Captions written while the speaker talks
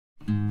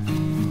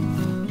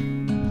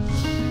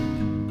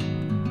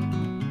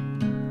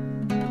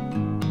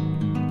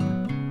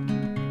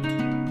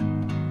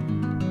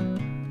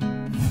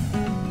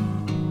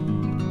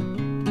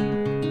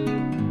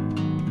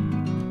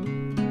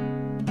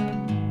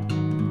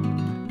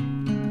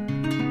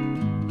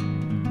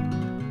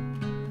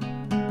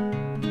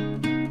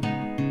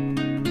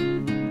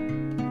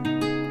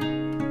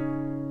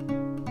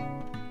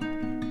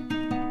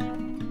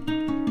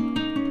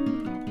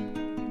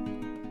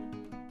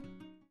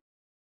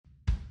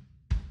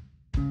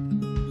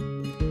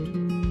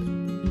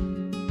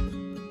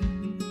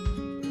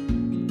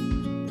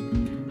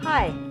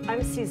Hi,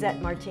 I'm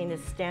Suzette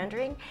Martinez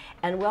Standring,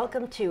 and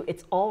welcome to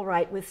It's All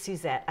Right with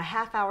Suzette, a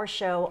half-hour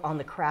show on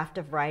the craft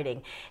of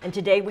writing. And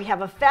today we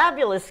have a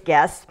fabulous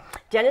guest,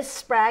 Dennis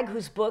Spragg,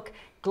 whose book,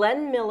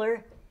 Glenn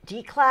Miller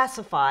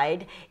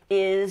Declassified,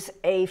 is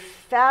a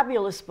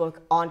fabulous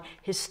book on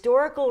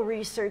historical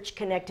research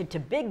connected to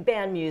big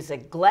band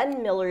music,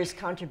 Glenn Miller's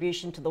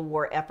contribution to the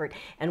war effort,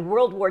 and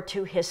World War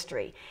II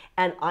history.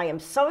 And I am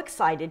so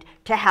excited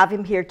to have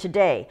him here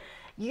today.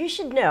 You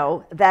should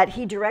know that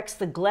he directs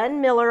the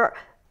Glenn Miller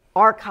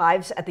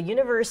Archives at the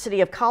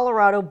University of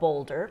Colorado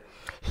Boulder.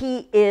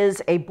 He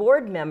is a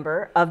board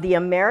member of the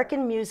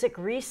American Music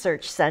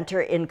Research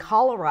Center in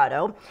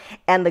Colorado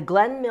and the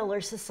Glenn Miller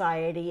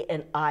Society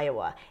in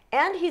Iowa.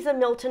 And he's a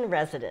Milton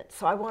resident.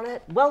 So I want to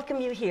welcome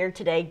you here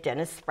today,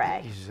 Dennis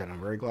Spragg. I'm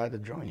very glad to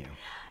join you.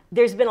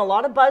 There's been a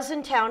lot of buzz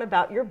in town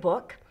about your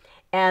book,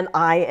 and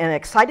I am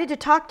excited to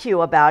talk to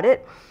you about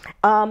it.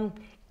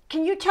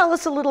 Can you tell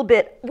us a little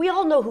bit? We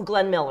all know who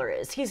Glenn Miller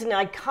is. He's an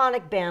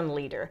iconic band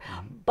leader.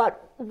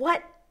 But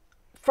what,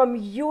 from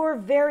your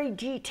very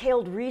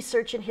detailed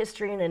research and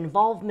history and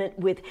involvement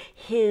with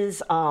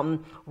his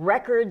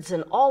records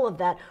and all of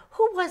that,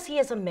 who was he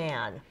as a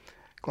man?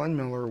 Glenn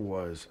Miller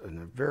was a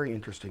very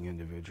interesting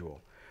individual.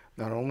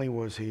 Not only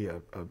was he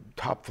a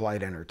top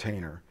flight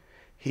entertainer,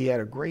 he had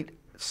a great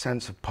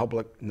sense of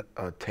public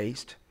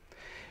taste.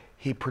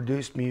 He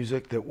produced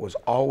music that was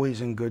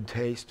always in good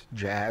taste,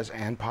 jazz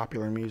and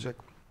popular music.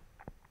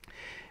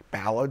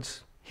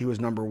 Ballads, he was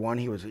number one.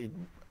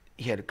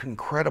 He had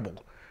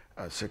incredible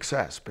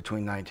success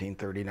between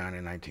 1939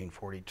 and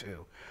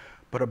 1942.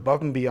 But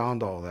above and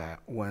beyond all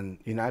that, when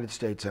the United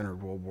States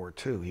entered World War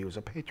II, he was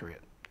a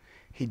patriot.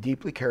 He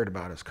deeply cared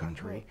about his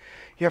country.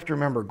 You have to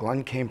remember,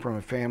 Glenn came from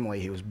a family,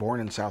 he was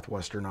born in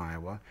southwestern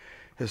Iowa.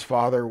 His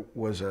father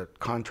was a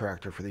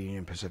contractor for the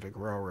Union Pacific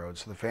Railroad,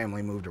 so the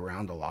family moved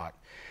around a lot.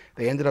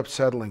 They ended up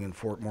settling in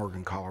Fort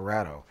Morgan,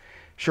 Colorado.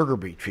 Sugar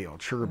beet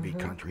field, sugar beet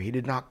country. He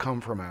did not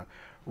come from a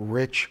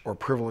rich or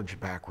privileged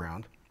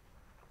background.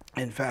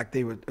 In fact,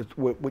 they were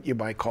what you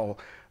might call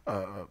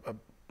a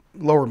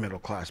lower middle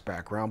class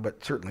background,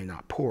 but certainly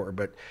not poor.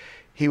 But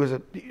he was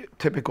a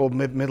typical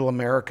middle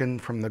American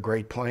from the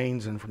Great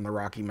Plains and from the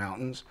Rocky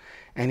Mountains.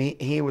 And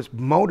he was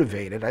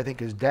motivated. I think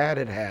his dad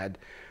had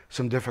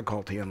some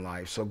difficulty in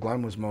life, so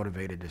Glenn was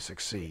motivated to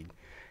succeed.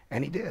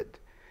 And he did.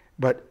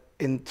 But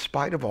in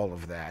spite of all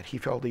of that, he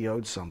felt he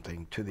owed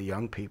something to the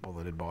young people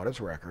that had bought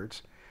his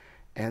records,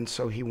 and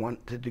so he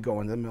wanted to go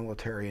into the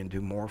military and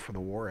do more for the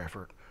war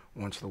effort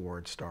once the war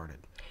had started.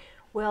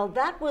 Well,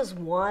 that was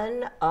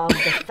one of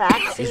the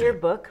facts in your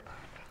book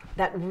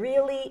that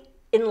really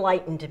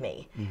enlightened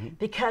me,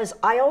 because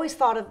I always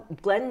thought of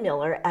Glenn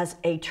Miller as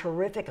a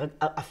terrific,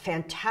 a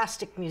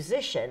fantastic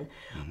musician,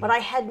 but I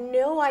had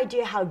no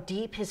idea how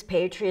deep his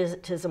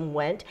patriotism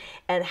went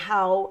and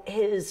how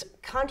his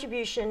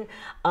contribution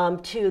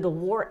to the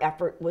war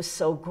effort was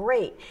so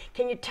great.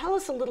 Can you tell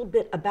us a little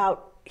bit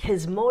about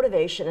his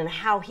motivation and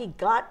how he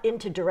got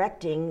into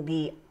directing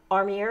the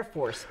Army Air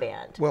Force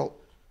Band? Well,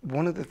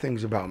 one of the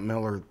things about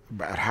Miller,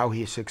 about how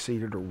he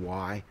succeeded or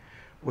why,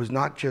 was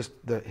not just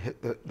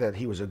that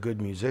he was a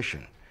good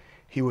musician.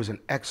 He was an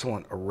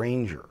excellent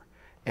arranger.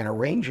 And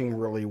arranging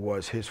really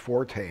was his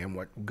forte and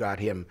what got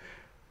him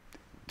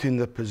to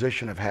the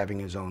position of having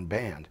his own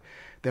band.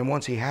 Then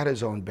once he had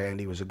his own band,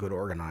 he was a good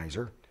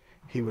organizer.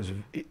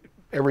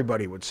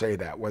 Everybody would say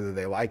that, whether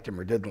they liked him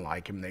or didn't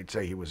like him, they'd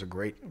say he was a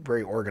great,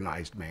 very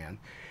organized man.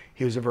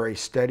 He was a very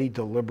steady,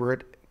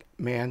 deliberate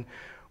man.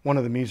 One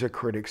of the music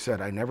critics said,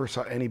 "I never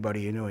saw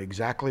anybody who knew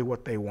exactly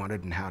what they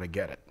wanted and how to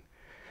get it."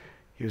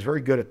 He was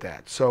very good at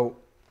that. So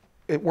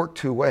it worked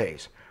two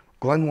ways.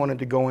 Glenn wanted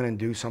to go in and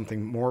do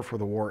something more for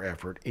the war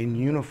effort in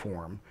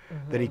uniform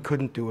that he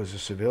couldn't do as a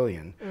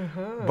civilian.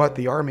 But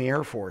the Army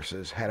Air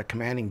Forces had a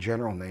commanding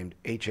general named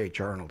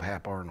H.H. Arnold,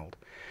 Hap Arnold.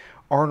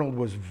 Arnold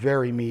was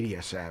very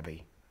media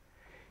savvy.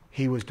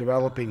 He was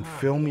developing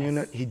film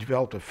unit. He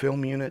developed a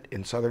film unit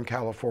in Southern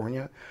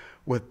California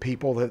with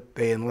people that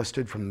they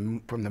enlisted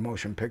from the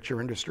motion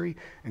picture industry,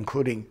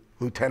 including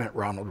Lieutenant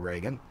Ronald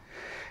Reagan.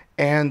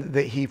 And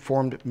that he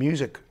formed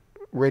music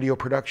radio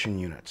production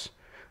units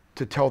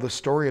to tell the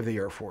story of the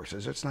Air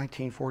Forces. It's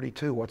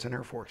 1942. What's an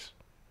Air Force?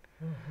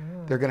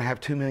 They're going to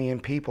have 2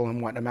 million people in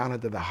what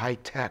amounted to the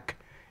high-tech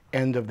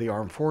end of the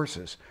armed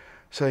forces.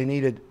 So they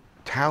needed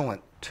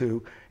talent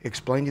to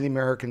explain to the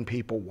American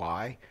people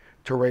why,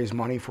 to raise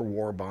money for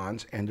war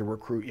bonds, and to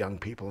recruit young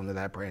people into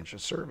that branch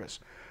of service.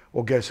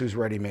 Well, guess who's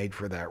ready-made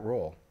for that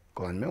role?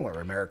 Glenn Miller,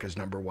 America's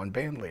 #1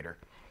 band leader.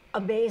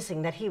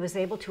 Amazing that he was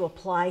able to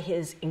apply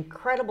his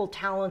incredible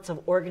talents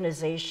of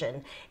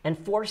organization and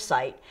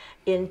foresight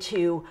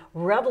into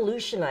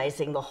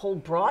revolutionizing the whole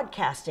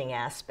broadcasting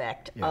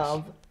aspect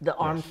of the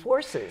armed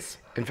forces.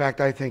 In fact,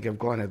 I think if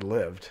Glenn had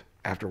lived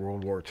after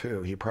World War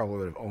II, he probably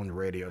would have owned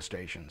radio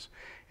stations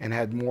and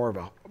had more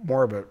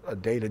of a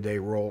day-to-day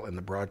role in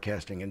the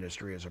broadcasting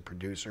industry as a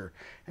producer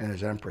and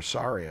as an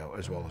impresario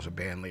as well as a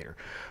band leader.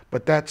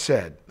 But that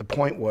said, the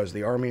point was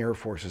the Army Air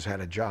Forces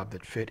had a job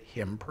that fit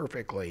him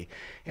perfectly,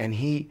 and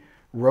he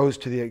rose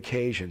to the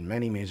occasion.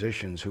 Many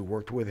musicians who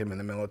worked with him in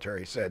the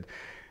military said,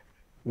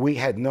 we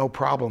had no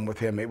problem with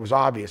him. It was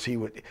obvious he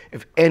would,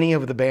 if any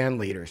of the band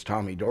leaders,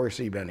 Tommy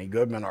Dorsey, Benny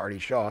Goodman, Artie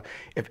Shaw,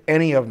 if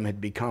any of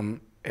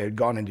them had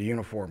gone into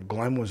uniform,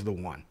 Glenn was the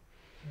one.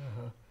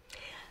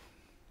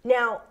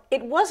 Now,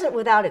 it wasn't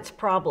without its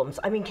problems.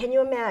 I mean, can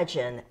you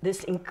imagine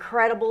this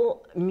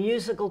incredible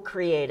musical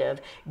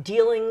creative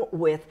dealing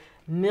with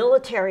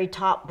military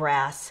top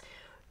brass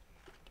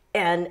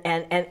and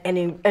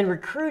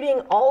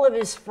recruiting all of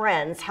his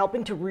friends,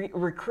 helping to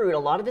recruit a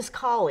lot of his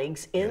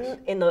colleagues in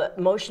the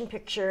motion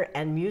picture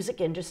and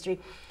music industry.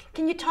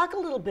 Can you talk a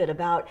little bit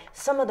about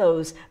some of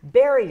those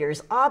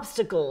barriers,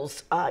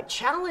 obstacles,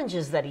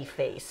 challenges that he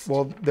faced?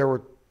 Well, there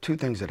were two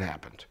things that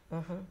happened.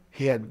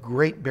 He had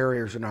great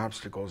barriers and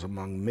obstacles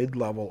among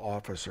mid-level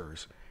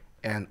officers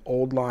and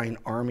old-line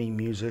Army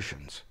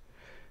musicians.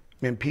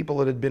 I mean, people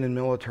that had been in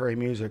military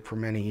music for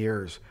many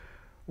years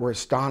were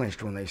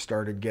astonished when they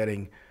started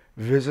getting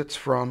visits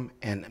from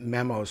and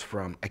memos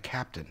from a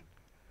captain.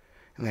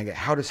 And they go,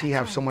 how does he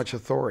have so much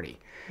authority?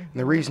 And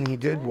the reason he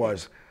did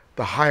was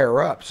the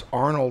higher-ups,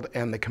 Arnold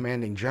and the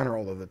commanding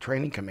general of the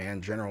training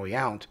command, General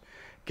Yount,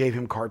 gave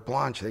him carte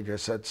blanche. They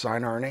just said,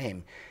 sign our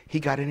name. He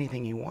got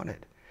anything he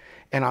wanted.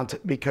 And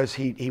because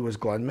he was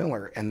Glenn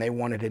Miller, and they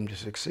wanted him to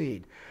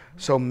succeed.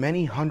 So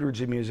many hundreds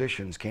of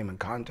musicians came in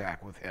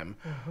contact with him,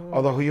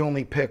 although he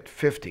only picked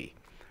 50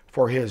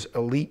 for his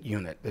elite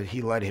unit that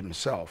he led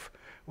himself,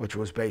 which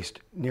was based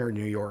near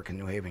New York in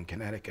New Haven,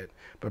 Connecticut,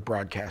 but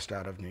broadcast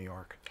out of New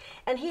York.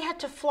 And he had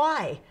to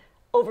fly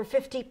over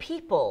 50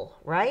 people,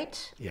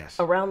 right? Yes.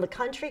 Around the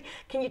country.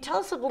 Can you tell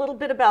us a little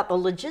bit about the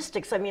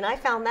logistics? I mean, I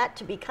found that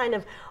to be kind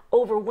of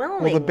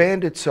overwhelming. Well, the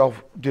band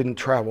itself didn't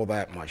travel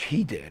that much.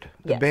 He did.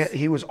 The band,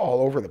 he was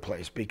all over the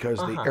place because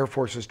the Air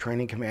Force's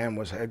Training Command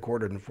was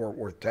headquartered in Fort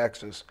Worth,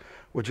 Texas,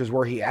 which is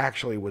where he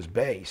actually was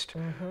based.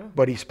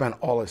 But he spent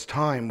all his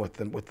time with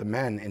the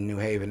men in New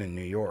Haven and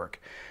New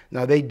York.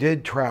 Now, they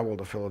did travel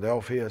to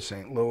Philadelphia,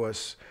 St.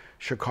 Louis,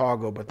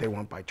 Chicago, but they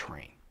went by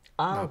train.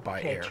 Not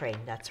by air. Train,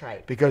 that's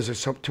right. Because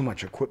there's too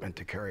much equipment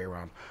to carry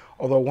around.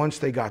 Although once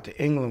they got to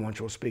England,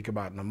 which we'll speak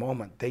about in a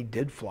moment, they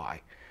did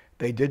fly.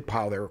 They did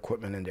pile their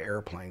equipment into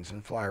airplanes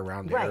and fly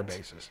around to air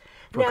bases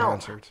for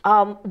concerts.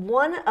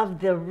 One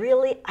of the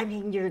really, I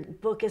mean, your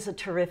book is a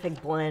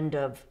terrific blend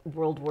of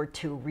World War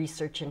II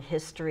research and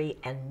history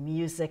and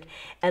music.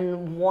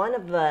 And one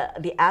of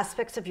the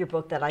aspects of your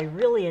book that I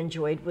really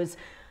enjoyed was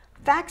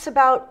facts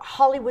about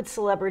Hollywood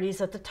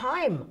celebrities at the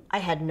time. I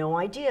had no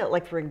idea.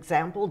 Like, for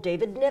example,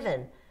 David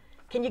Niven.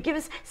 Can you give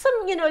us some,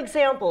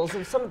 examples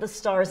of some of the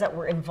stars that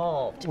were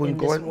involved in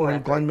this war?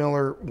 When Glenn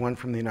Miller went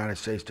from the United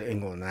States to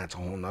England, that's a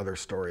whole other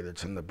story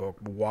that's in the book,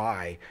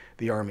 why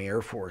the Army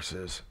Air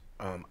Forces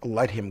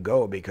let him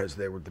go, because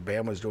the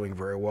band was doing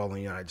very well in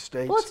the United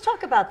States. Well, let's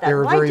talk about that. They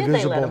were Why very did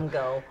visible they let him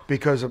go?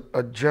 Because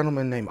a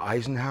gentleman named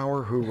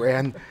Eisenhower, who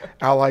ran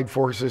Allied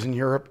forces in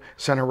Europe,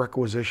 sent a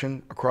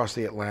requisition across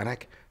the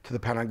Atlantic to the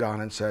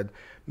Pentagon and said,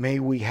 may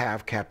we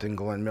have Captain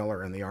Glenn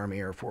Miller and the Army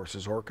Air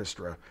Forces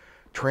Orchestra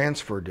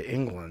transferred to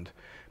England,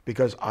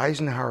 because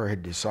Eisenhower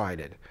had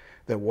decided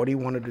that what he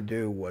wanted to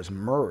do was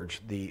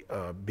merge the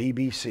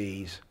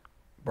BBC's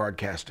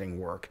broadcasting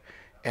work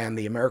and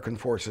the American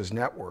Forces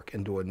Network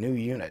into a new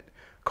unit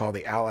called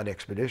the Allied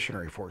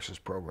Expeditionary Forces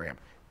Program.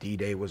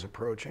 D-Day was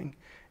approaching.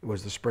 It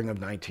was the spring of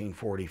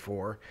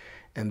 1944,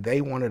 and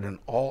they wanted an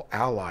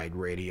all-Allied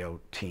radio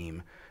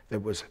team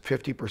that was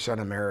 50%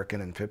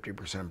 American and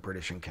 50%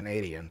 British and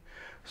Canadian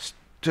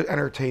to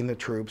entertain the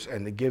troops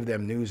and to give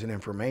them news and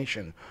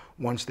information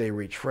once they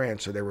reached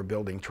France. So they were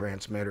building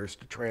transmitters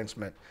to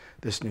transmit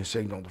this new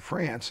signal to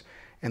France.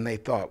 And they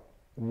thought,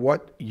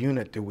 what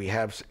unit do we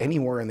have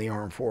anywhere in the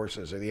armed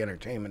forces or the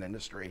entertainment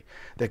industry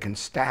that can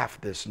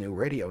staff this new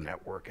radio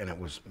network? And it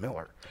was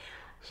Miller.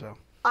 So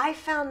I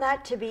found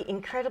that to be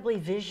incredibly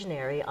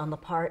visionary on the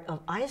part of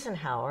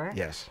Eisenhower.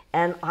 Yes.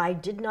 And I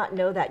did not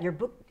know that. Your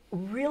book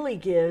really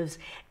gives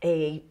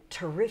a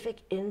terrific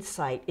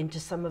insight into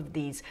some of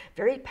these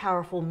very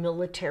powerful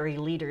military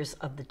leaders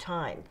of the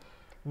time.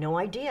 No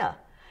idea.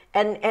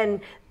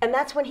 And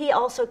that's when he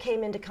also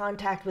came into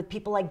contact with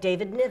people like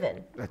David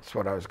Niven. That's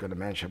what I was going to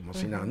mention. Well,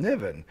 see, now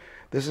Niven,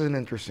 this is an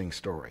interesting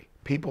story.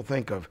 People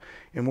think of,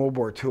 in World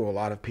War II, a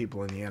lot of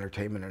people in the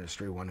entertainment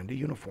industry went into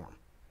uniform.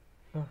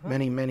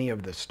 Many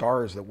of the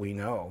stars that we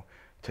know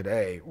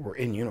today were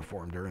in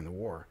uniform during the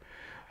war.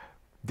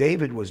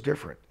 David was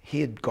different. He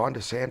had gone to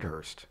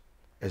Sandhurst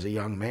as a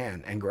young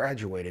man and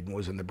graduated and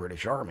was in the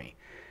British Army.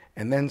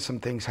 And then some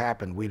things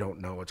happened we don't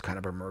know. It's kind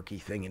of a murky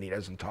thing, and he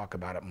doesn't talk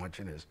about it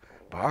much in his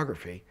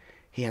biography.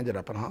 He ended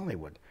up in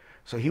Hollywood.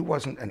 So he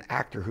wasn't an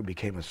actor who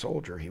became a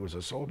soldier. He was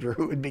a soldier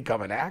who had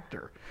become an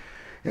actor.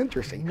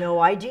 Interesting. No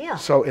idea.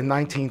 So in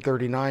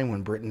 1939,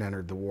 when Britain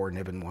entered the war,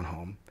 Niven went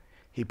home.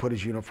 He put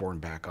his uniform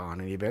back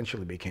on, and he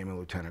eventually became a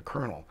lieutenant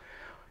colonel.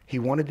 He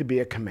wanted to be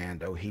a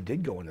commando. He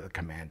did go into the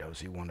commandos.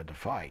 He wanted to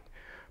fight.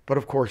 But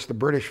of course, the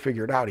British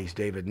figured out he's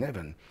David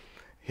Niven.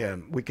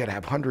 him. We could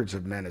have hundreds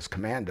of men as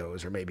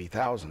commandos, or maybe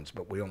thousands,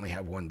 but we only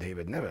have one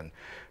David Niven.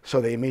 So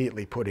they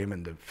immediately put him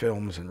into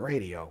films and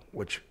radio,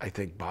 which I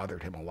think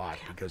bothered him a lot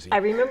because I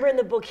remember in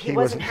the book he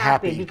wasn't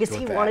happy because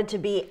he wanted to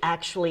be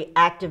actually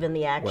active in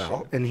the action.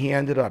 Well, and he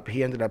ended up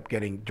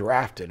getting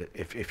drafted,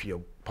 if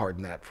you'll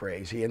pardon that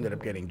phrase. He ended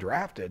up getting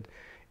drafted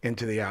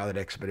into the Allied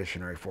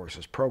Expeditionary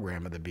Forces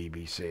program of the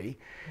BBC,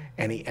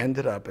 and he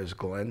ended up as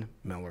Glenn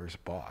Miller's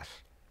boss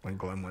when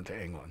Glenn went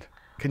to England.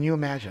 Can you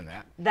imagine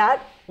that?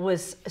 That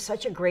was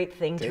such a great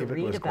thing to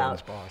read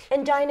about.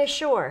 And Dinah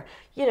Shore,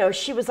 you know,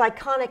 she was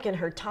iconic in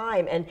her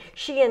time, and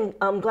she and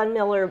Glenn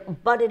Miller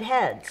butted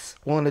heads.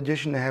 Well, in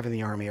addition to having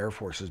the Army Air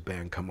Forces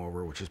Band come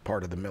over, which is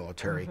part of the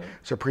military,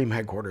 Supreme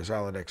Headquarters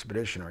Allied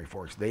Expeditionary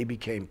Force, they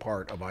became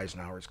part of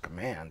Eisenhower's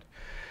command.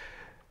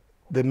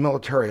 The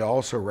military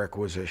also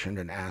requisitioned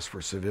and asked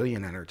for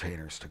civilian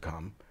entertainers to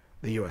come,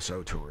 the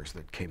USO tours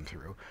that came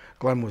through.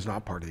 Glenn was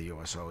not part of the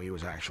USO, he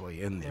was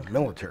actually in the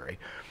military.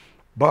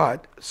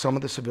 But some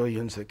of the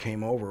civilians that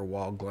came over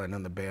while Glenn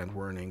and the band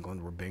were in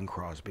England were Bing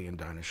Crosby and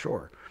Dinah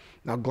Shore.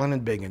 Now, Glenn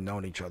and Bing had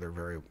known each other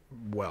very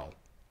well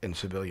in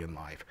civilian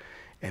life.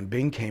 And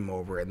Bing came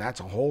over, and that's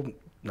a whole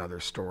another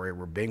story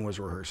where Bing was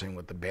rehearsing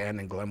with the band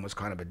and Glenn was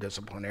kind of a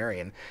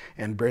disciplinarian.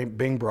 And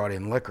Bing brought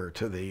in liquor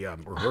to the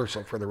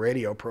rehearsal for the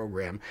radio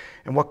program.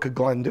 And what could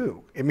Glenn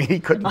do? I mean, he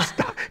couldn't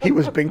stop. He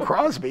was Bing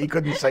Crosby. He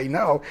couldn't say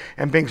no.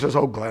 And Bing says,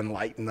 "Oh, Glenn,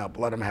 lighten up.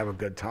 Let him have a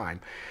good time."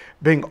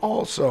 Bing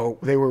also,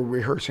 they were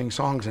rehearsing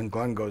songs and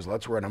Glenn goes,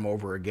 "Let's run them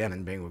over again."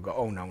 And Bing would go,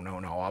 "Oh, no, no,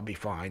 no, I'll be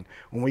fine.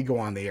 When we go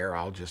on the air,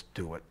 I'll just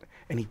do it."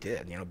 And he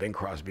did. You know, Bing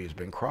Crosby is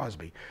Bing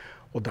Crosby.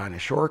 Well, Dinah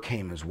Shore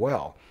came as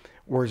well.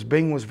 Whereas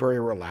Bing was very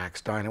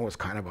relaxed, Dinah was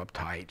kind of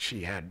uptight.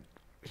 She had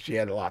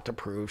a lot to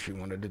prove. She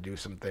wanted to do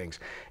some things.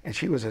 And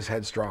she was as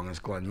headstrong as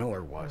Glenn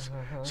Miller was.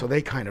 So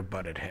they kind of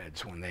butted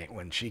heads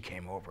when she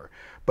came over.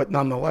 But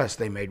nonetheless,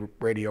 they made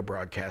radio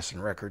broadcasts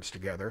and records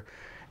together.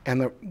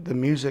 And the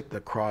music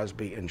that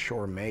Crosby and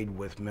Shore made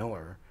with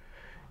Miller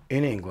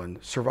in England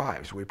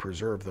survives. We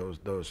preserve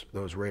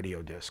those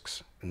radio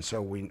discs. And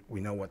so we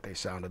know what they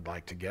sounded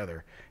like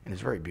together. And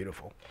it's very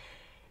beautiful.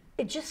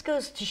 It just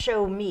goes to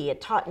show me,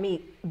 it taught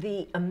me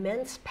the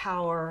immense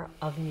power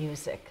of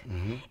music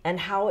and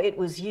how it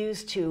was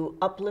used to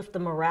uplift the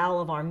morale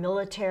of our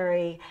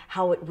military,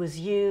 how it was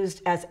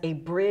used as a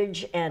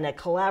bridge and a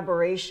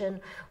collaboration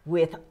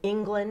with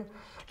England.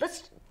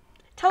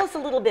 Tell us a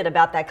little bit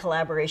about that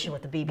collaboration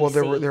with the BBC.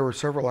 Well, there were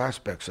several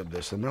aspects of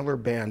this. The Miller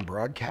Band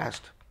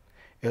broadcast.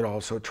 It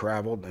also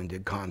traveled and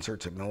did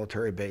concerts at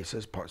military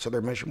bases. So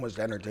their mission was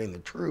to entertain the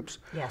troops.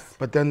 Yes.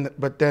 But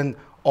then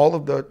all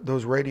of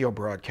those radio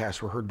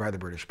broadcasts were heard by the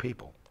British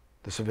people,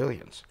 the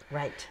civilians.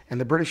 Right. And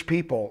the British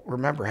people,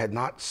 remember, had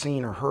not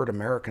seen or heard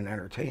American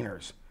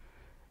entertainers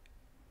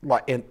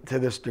to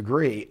this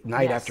degree,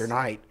 night after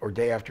night or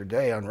day after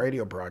day on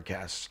radio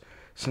broadcasts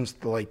since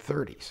the late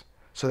 30s.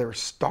 So they were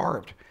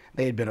starved.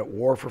 They had been at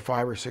war for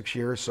 5 or 6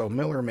 years, so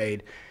Miller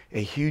made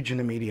a huge and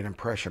immediate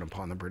impression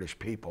upon the British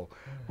people,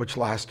 which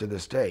lasts to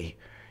this day.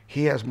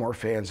 He has more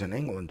fans in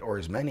England, or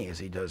as many as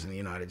he does in the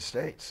United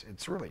States.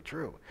 It's really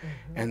true.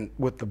 And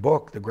with the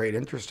book, the great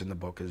interest in the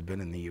book has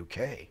been in the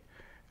UK,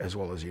 as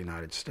well as the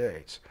United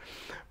States.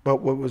 But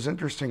what was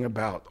interesting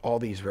about all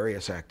these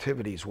various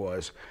activities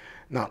was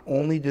not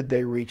only did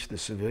they reach the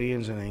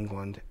civilians in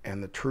England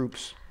and the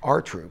troops,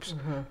 our troops,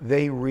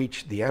 they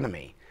reached the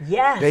enemy.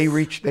 Yes. They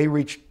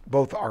reached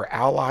both our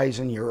allies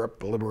in Europe,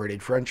 the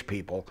liberated French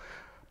people,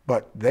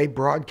 but they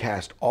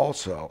broadcast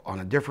also on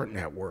a different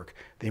network,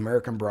 the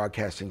American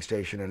Broadcasting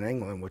Station in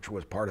England, which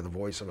was part of the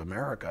Voice of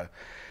America.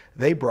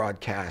 They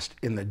broadcast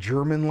in the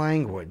German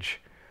language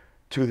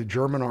to the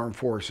German armed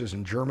forces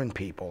and German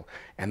people,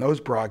 and those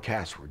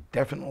broadcasts were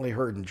definitely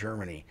heard in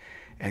Germany.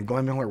 And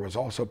Glenn Miller was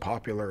also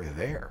popular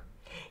there.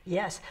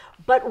 Yes,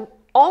 but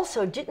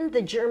also, didn't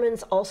the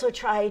Germans also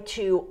try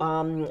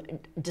to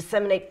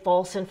disseminate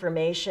false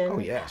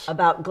information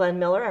about Glenn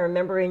Miller? I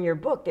remember in your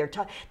book,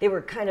 they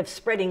were kind of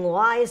spreading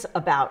lies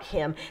about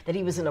him, that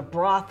he was in a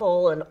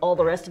brothel and all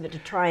the rest of it to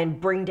try and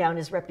bring down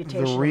his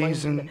reputation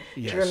among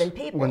the German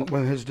people.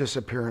 When his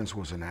disappearance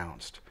was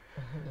announced,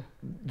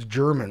 the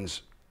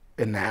Germans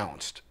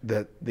announced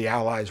that the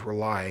Allies were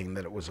lying,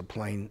 that it was a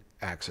plane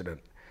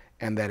accident,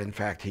 and that in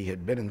fact he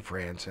had been in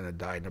France and had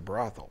died in a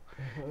brothel.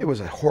 It was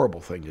a horrible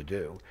thing to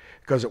do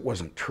because it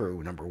wasn't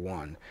true, number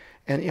one.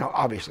 And, you know,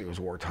 obviously it was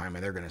wartime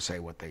and they're going to say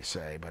what they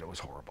say, but it was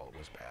horrible. It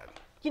was bad.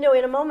 You know,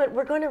 in a moment,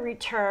 we're going to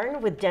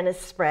return with Dennis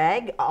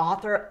Spragg,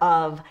 author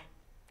of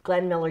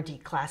Glenn Miller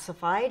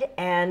Declassified.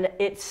 And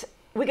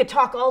we could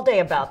talk all day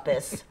about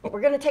this, but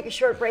we're going to take a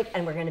short break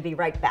and we're going to be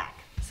right back.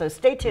 So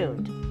stay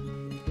tuned.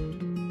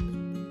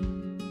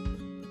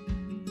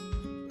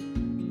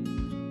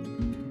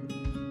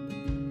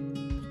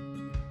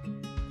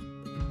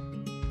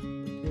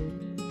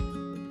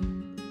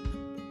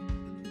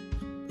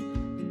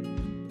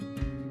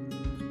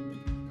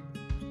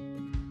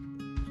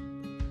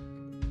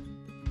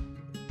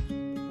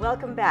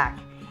 Welcome back,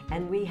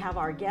 and we have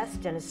our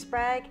guest, Dennis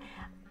Spragg,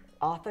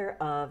 author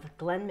of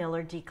Glenn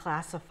Miller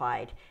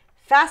Declassified.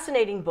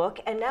 Fascinating book.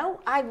 And now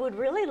I would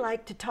really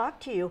like to talk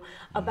to you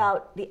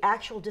about the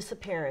actual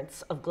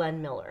disappearance of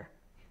Glenn Miller.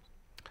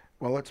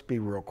 Well, let's be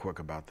real quick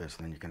about this,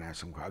 then you can ask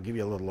some. I'll give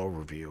you a little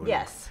overview.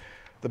 Yes.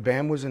 The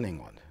band was in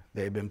England.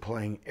 They had been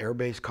playing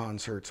air-based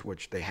concerts,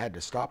 which they had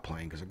to stop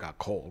playing because it got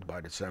cold by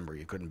December.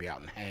 You couldn't be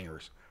out in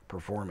hangars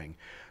performing.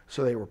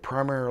 So they were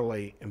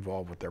primarily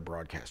involved with their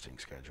broadcasting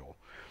schedule.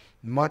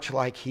 Much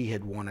like he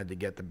had wanted to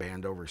get the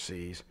band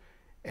overseas,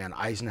 and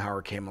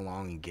Eisenhower came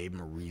along and gave him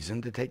a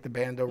reason to take the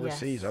band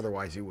overseas. Yes.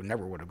 Otherwise, he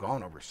never would have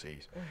gone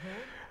overseas.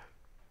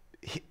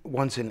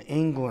 Once in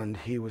England,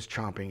 he was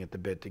chomping at the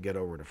bit to get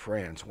over to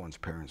France once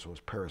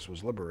Paris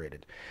was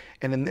liberated.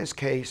 And in this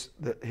case,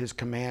 his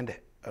command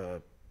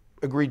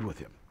agreed with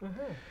him.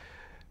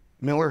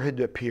 Miller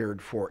had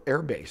appeared for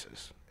air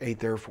bases,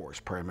 8th Air Force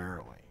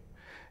primarily,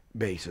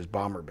 bases,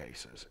 bomber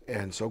bases.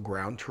 And so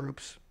ground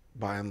troops,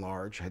 by and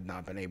large, had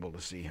not been able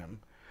to see him.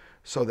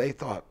 So they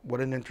thought, what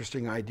an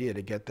interesting idea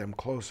to get them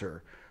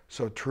closer.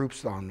 So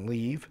troops on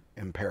leave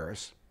in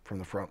Paris from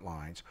the front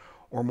lines,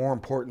 or more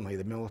importantly,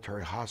 the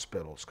military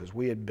hospitals, because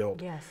we had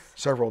built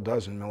several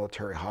dozen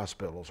military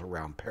hospitals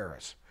around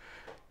Paris.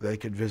 They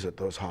could visit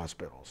those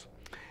hospitals.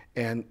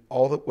 And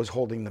all that was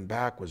holding them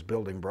back was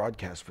building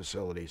broadcast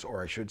facilities,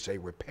 or I should say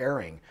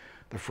repairing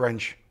the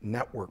French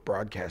network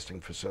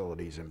broadcasting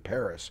facilities in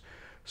Paris,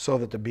 so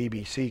that the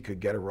BBC could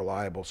get a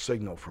reliable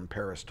signal from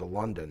Paris to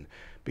London,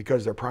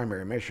 because their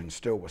primary mission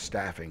still was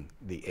staffing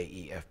the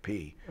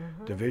AEFP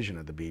division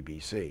of the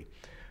BBC.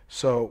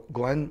 So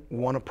Glenn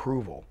won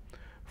approval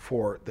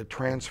for the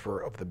transfer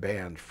of the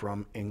band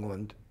from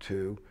England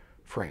to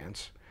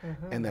France,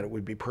 and that it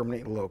would be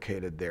permanently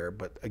located there.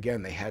 But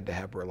again, they had to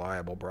have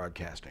reliable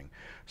broadcasting.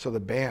 So the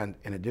band,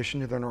 in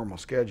addition to their normal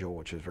schedule,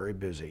 which is very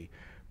busy,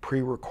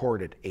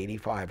 pre-recorded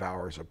 85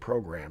 hours of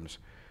programs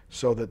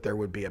so that there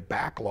would be a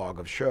backlog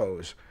of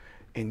shows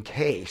in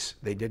case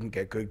they didn't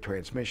get good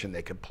transmission.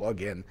 They could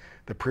plug in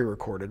the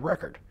pre-recorded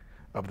record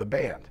of the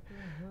band.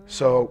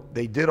 So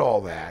they did all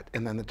that,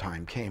 and then the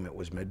time came. It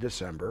was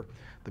mid-December.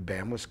 The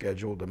band was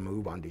scheduled to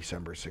move on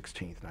December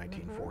 16th,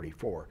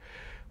 1944.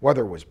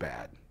 Weather was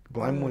bad.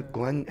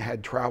 Glenn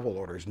had travel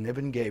orders.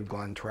 Niven gave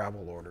Glenn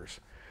travel orders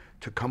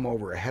to come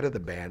over ahead of the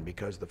band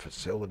because the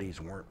facilities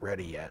weren't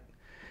ready yet.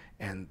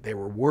 And they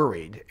were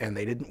worried, and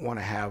they didn't want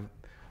to have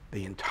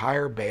the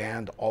entire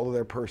band, all of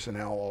their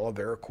personnel, all of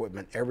their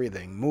equipment,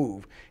 everything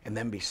move and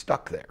then be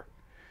stuck there.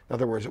 In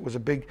other words, it was a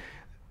big,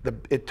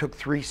 it took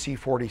 3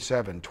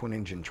 C-47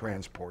 twin-engine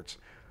transports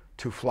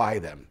to fly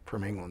them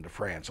from England to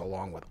France,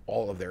 along with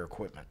all of their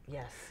equipment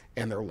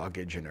and their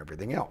luggage and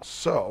everything else.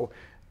 So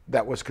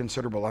that was a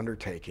considerable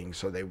undertaking,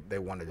 so they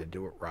wanted to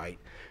do it right.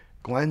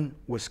 Glenn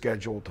was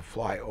scheduled to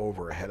fly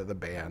over ahead of the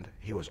band.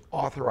 He was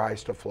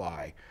authorized to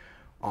fly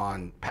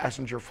on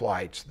passenger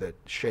flights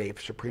that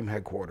SHAEF, Supreme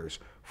Headquarters,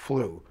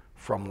 flew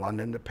from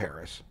London to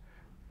Paris.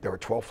 There were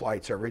 12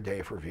 flights every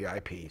day for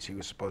VIPs. He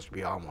was supposed to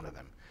be on one of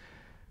them.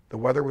 The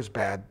weather was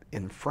bad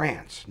in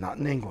France, not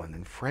in England.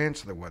 In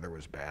France, the weather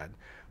was bad.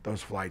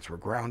 Those flights were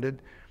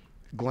grounded.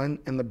 Glenn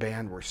and the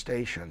band were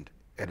stationed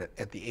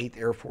at the 8th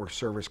Air Force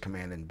Service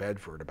Command in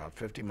Bedford, about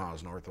 50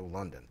 miles north of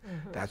London.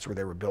 That's where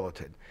they were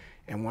billeted.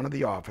 And one of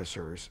the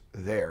officers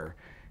there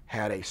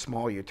had a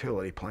small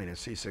utility plane, a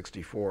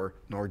C-64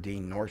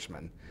 Nordine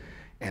Norseman,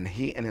 and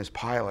he and his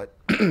pilot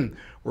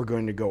were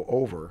going to go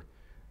over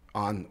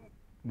on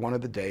one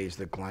of the days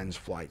that Glenn's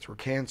flights were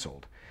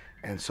canceled.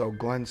 And so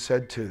Glenn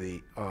said to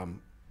the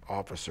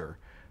officer,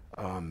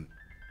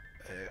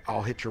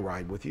 I'll hitch a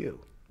ride with you.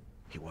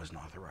 He wasn't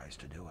authorized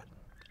to do it.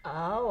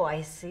 Oh,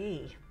 I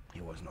see.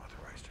 He wasn't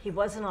authorized. He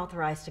wasn't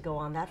authorized to go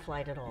on that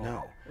flight at all.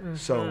 No.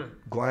 So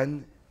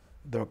Glenn,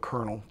 the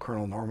Colonel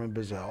Norman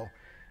Bizzell,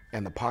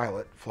 and the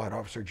pilot, Flight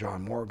Officer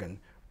John Morgan,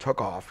 took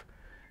off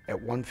at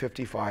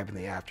 1:55 in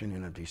the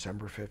afternoon of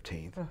December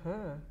 15th,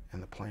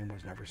 and the plane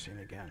was never seen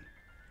again.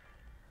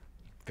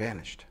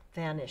 Vanished.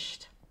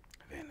 Vanished.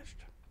 Vanished.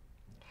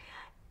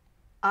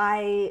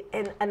 I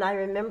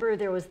remember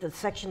there was the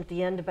section at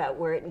the end about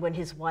when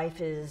his wife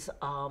is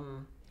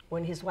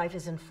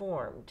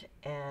informed,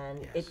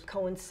 and it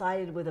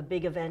coincided with a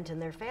big event in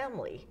their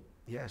family.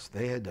 Yes,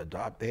 they had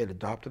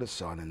adopted a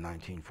son in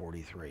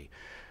 1943.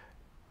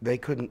 They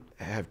couldn't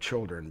have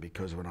children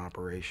because of an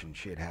operation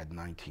she had in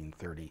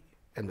 1930,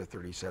 end of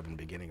 37,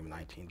 beginning of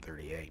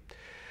 1938.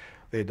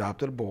 They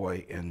adopted a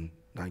boy in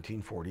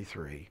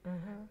 1943,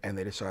 and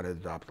they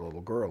decided to adopt a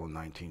little girl in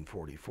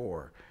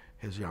 1944.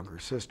 His younger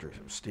sisters,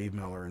 Steve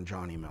Miller and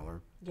Johnny Miller,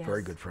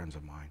 very good friends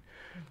of mine.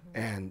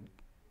 And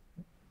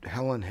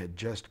Helen had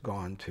just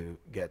gone to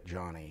get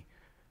Johnny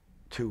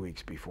 2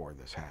 weeks before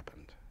this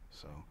happened.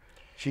 So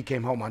she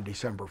came home on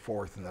December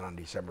 4th, and then on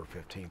December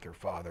 15th, her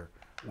father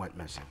went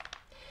missing.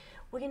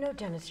 Well, you know,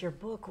 Dennis, your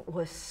book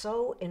was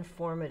so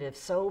informative,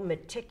 so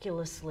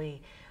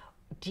meticulously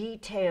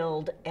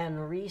detailed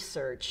and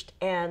researched.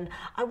 And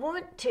I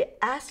want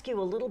to ask you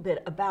a little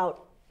bit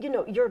about, you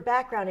know, your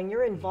background and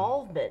your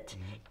involvement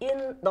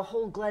in the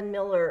whole Glenn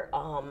Miller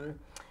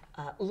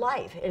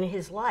life, in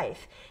his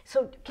life.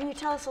 So can you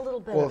tell us a little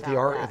bit Well,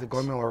 about that? at the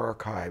Glenn Miller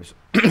Archives,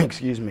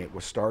 excuse me, it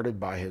was started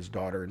by his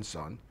daughter and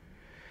son.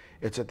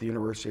 It's at the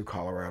University of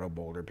Colorado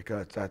Boulder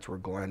because that's where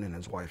Glenn and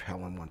his wife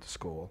Helen went to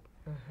school.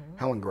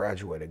 Helen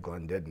graduated,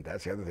 Glenn didn't.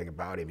 That's the other thing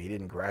about him. He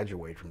didn't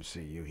graduate from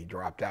CU. He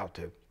dropped out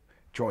to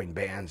join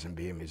bands and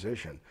be a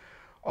musician.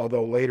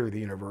 Although later the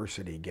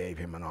university gave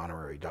him an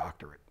honorary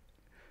doctorate.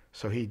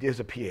 So he is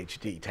a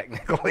PhD,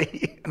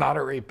 technically, an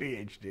honorary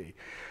PhD.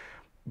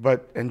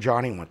 And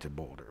Johnny went to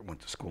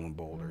school in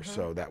Boulder,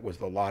 so that was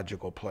the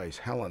logical place.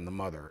 Helen, the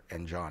mother,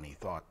 and Johnny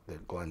thought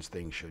that Glenn's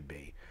thing should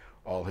be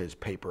all his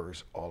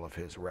papers, all of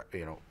his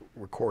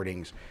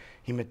recordings.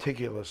 He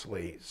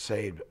meticulously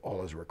saved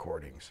all his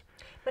recordings.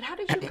 But how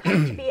did you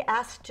come to be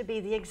asked to be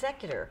the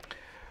executor?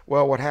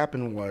 Well, what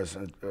happened was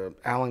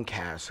Alan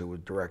Cass, who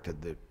had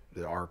directed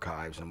the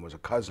archives and was a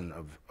cousin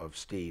of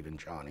Steve and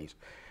Johnny's,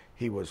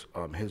 he was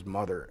his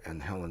mother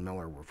and Helen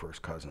Miller were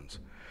first cousins.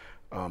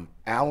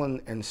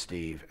 Alan and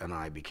Steve and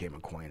I became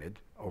acquainted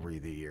over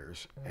the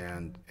years,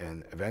 and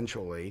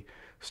eventually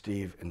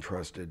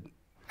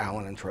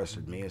Alan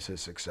entrusted me as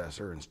his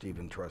successor, and Steve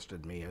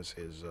entrusted me as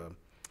his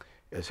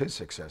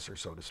successor,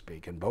 so to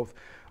speak. And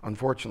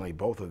unfortunately,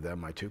 both of them,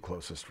 my two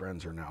closest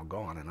friends, are now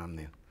gone, and I'm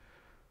the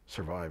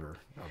survivor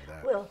of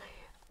that. Well,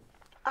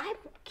 I'm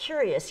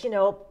curious,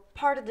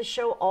 part of the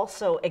show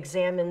also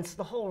examines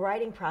the whole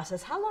writing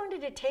process. How long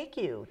did it take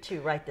you to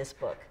write this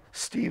book?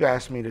 Steve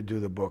asked me to do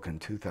the book in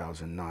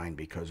 2009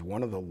 because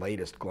one of the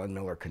latest Glenn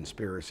Miller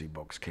conspiracy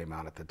books came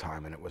out at the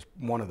time, and it was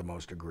one of the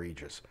most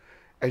egregious.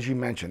 As you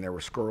mentioned, there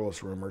were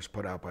scurrilous rumors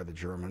put out by the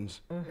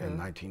Germans in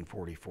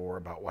 1944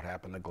 about what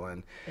happened to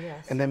Glenn.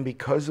 Yes. And then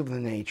because of the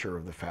nature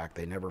of the fact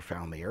they never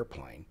found the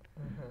airplane,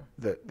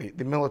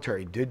 the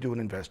military did do an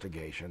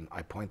investigation.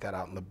 I point that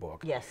out in the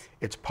book. Yes.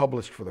 It's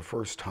published for the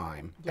first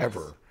time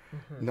ever.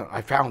 No,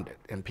 I found it,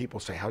 and people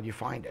say, "How did you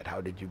find it? How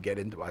did you get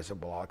into it?" I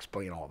said, "Well, I'll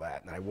explain all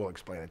that, and I will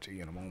explain it to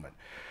you in a moment."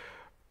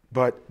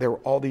 But there were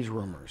all these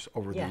rumors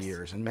over the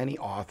years, and many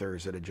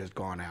authors that had just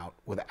gone out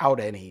without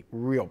any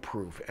real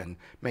proof and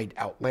made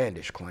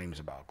outlandish claims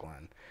about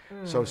Glenn.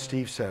 So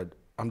Steve said,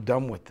 "I'm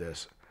done with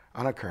this.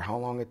 I don't care how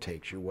long it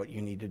takes you, what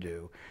you need to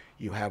do.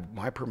 You have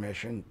my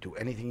permission, do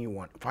anything you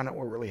want. Find out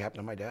what really happened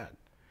to my dad.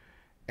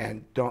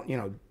 And don't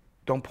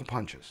pull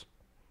punches.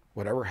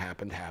 Whatever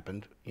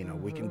happened,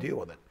 we can deal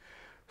with it."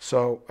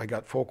 So I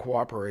got full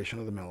cooperation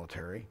of the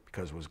military,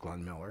 because it was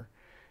Glenn Miller,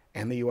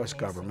 and the U.S.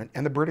 government,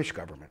 and the British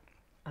government.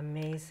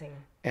 Amazing.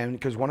 And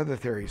because one of the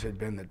theories had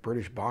been that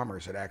British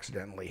bombers had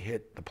accidentally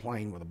hit the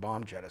plane with a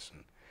bomb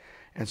jettison.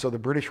 And so the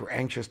British were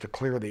anxious to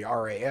clear the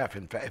RAF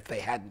if they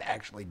hadn't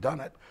actually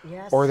done it,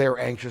 or they were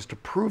anxious to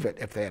prove it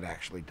if they had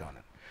actually done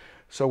it.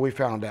 So we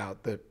found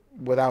out that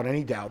without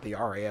any doubt the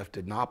RAF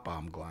did not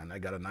bomb Glenn. I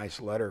got a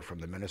nice letter from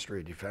the Ministry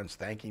of Defense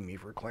thanking me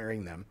for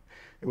clearing them.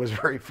 It was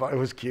very fun. It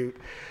was cute.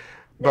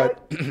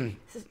 But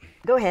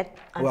go ahead.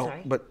 I'm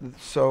sorry.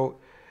 So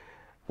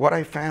what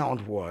I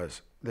found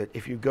was that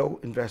if you go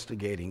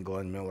investigating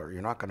Glenn Miller,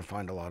 you're not going to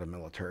find a lot of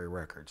military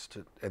records.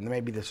 And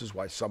maybe this is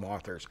why some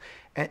authors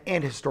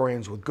and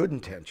historians with good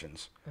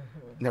intentions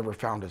never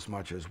found as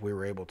much as we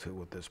were able to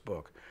with this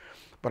book.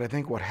 But I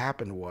think what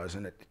happened was,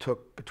 and it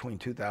took between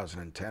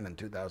 2010 and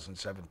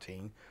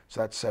 2017,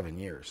 so that's 7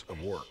 years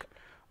of work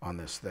on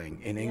this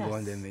thing in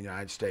England and the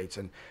United States.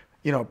 And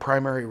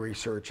primary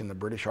research in the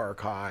British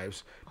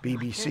archives,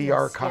 BBC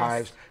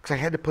archives, because I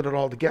had to put it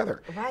all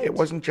together. Right. It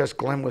wasn't just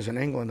Glenn was in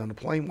England and the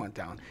plane went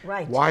down.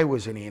 Right. Why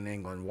wasn't he in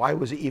England? Why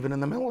was he even in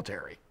the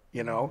military?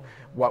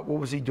 What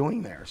was he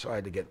doing there? So I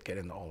had to get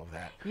into all of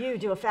that. You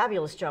do a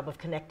fabulous job of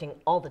connecting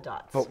all the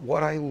dots. But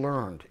what I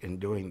learned in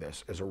doing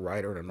this as a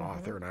writer and an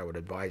author, and I would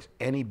advise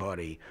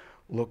anybody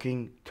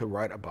looking to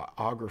write a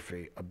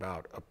biography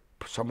about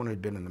someone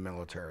who'd been in the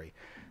military,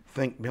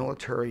 think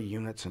military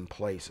units and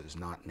places,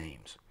 not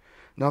names.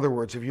 In other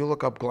words, if you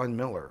look up Glenn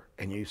Miller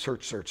and you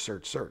search,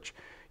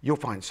 you'll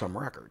find some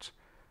records.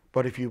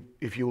 But if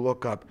you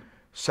look up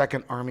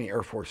 2nd Army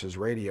Air Forces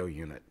Radio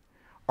Unit,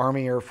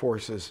 Army Air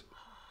Forces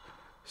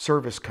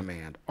Service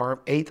Command,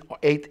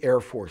 8th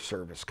Air Force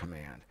Service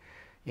Command,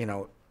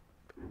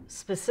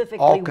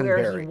 specifically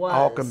where he was.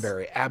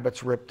 Alconbury,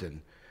 Abbots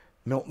Ripton,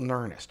 Milton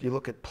Ernest. You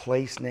look at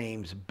place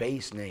names,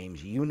 base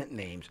names, unit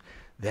names,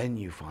 then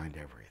you find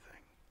everything.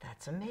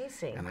 That's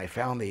amazing. And I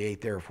found the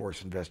 8th Air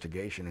Force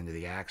investigation into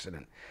the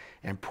accident.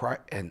 And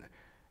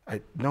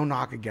no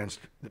knock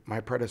against my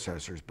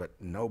predecessors, but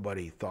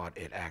nobody thought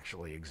it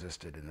actually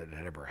existed and that it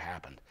had ever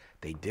happened.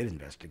 They did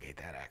investigate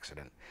that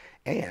accident.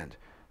 And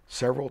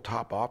several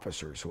top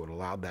officers who had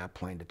allowed that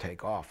plane to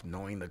take off,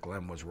 knowing that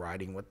Glenn was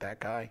riding with that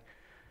guy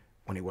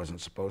when he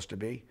wasn't supposed to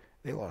be,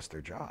 they lost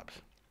their jobs.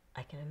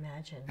 I can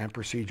imagine. And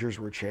procedures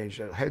were changed.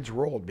 Heads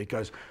rolled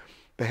because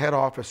the head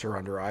officer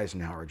under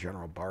Eisenhower,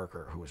 General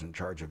Barker, who was in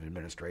charge of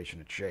administration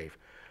at SHAEF,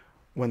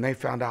 when they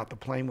found out the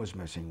plane was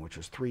missing, which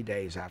was 3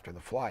 days after the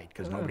flight,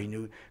 because nobody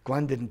knew,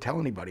 Glenn didn't tell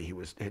anybody he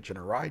was hitching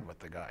a ride with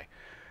the guy.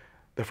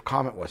 The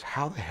comment was,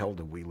 how the hell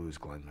did we lose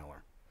Glenn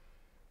Miller?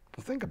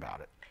 Well, think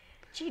about it.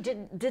 Gee,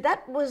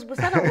 was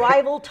that a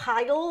rival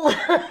title?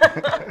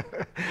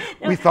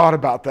 We thought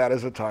about that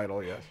as a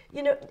title, yes.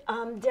 You know,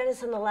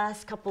 Dennis, in the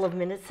last couple of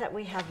minutes that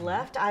we have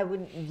left, I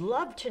would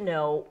love to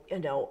know,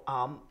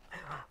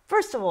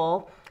 first of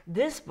all,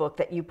 this book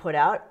that you put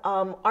out,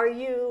 are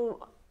you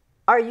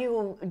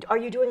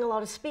doing a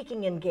lot of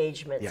speaking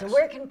engagements? Yes. And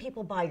where can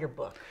people buy your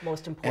book,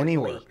 most importantly?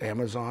 Anywhere.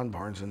 Amazon,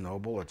 Barnes &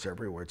 Noble, it's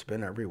everywhere. It's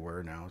been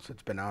everywhere now. So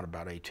it's been out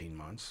about 18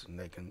 months, and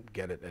they can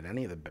get it at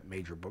any of the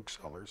major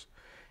booksellers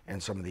and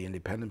some of the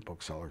independent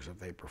booksellers if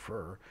they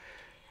prefer.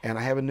 And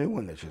I have a new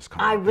one that's just come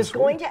out. I was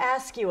going to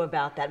ask you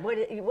about that. What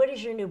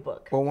is your new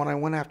book? Well, when I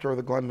went after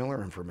the Glenn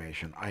Miller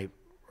information, I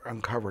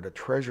uncovered a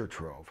treasure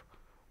trove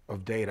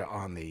of data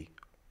on the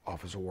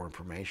Office of War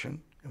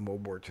Information in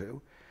World War II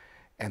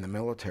and the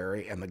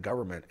military and the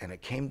government, and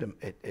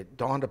it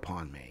dawned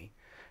upon me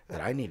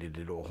that I needed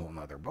to do a whole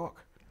nother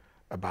book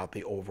about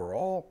the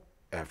overall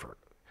effort.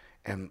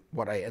 And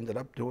what I ended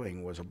up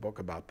doing was a book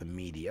about the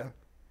media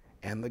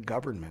and the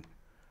government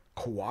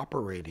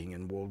cooperating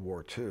in World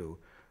War II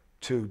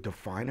to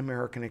define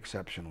American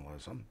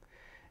exceptionalism.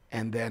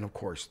 And then, of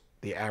course,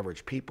 the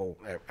average people,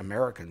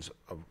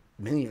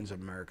 millions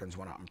of Americans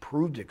went out and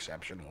proved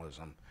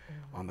exceptionalism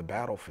on the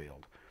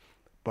battlefield.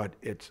 But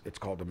it's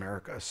called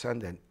America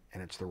Ascendant,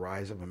 and it's the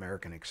rise of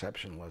American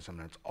exceptionalism.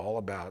 And it's all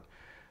about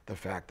the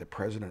fact that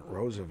President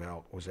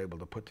Roosevelt was able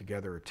to put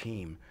together a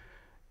team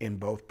in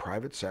both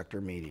private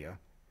sector media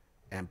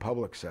and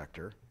public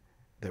sector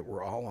that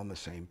were all on the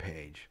same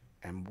page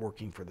and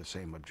working for the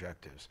same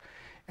objectives.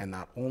 And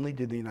not only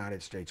did the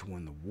United States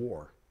win the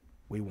war,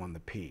 we won the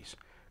peace,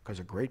 because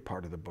a great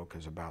part of the book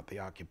is about the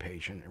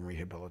occupation and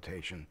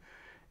rehabilitation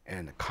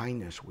and the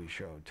kindness we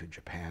showed to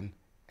Japan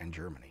and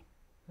Germany.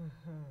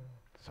 Mm-hmm.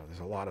 So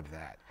there's a lot of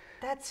that.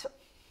 That's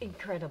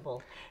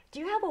incredible. Do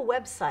you have a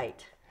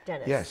website,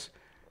 Dennis? Yes,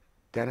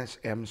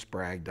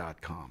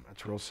 DennisMSpragg.com.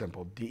 It's real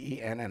simple,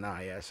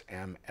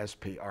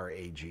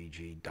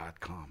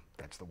 DennisMSpragg.com.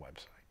 That's the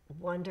website.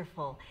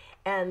 Wonderful.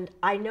 And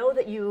I know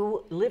that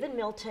you live in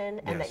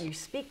Milton and Yes. that you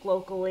speak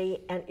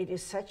locally, and it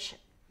is such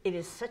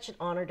an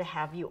honor to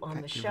have you on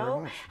the Thank you very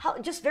show.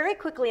 much. Just very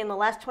quickly in the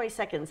last 20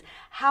 seconds,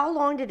 how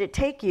long did it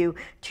take you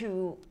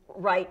to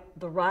write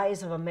The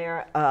Rise of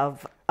America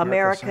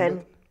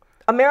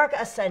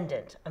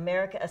Ascendant?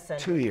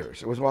 2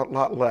 years. It was a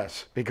lot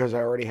less because I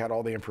already had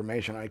all the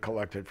information I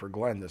collected for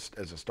Glenn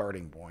as a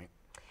starting point.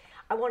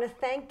 I want to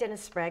thank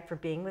Dennis Spragg for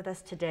being with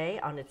us today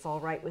on It's All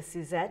Right with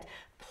Suzette.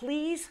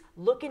 Please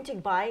look into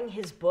buying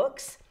his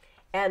books,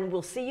 and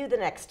we'll see you the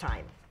next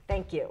time.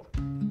 Thank you.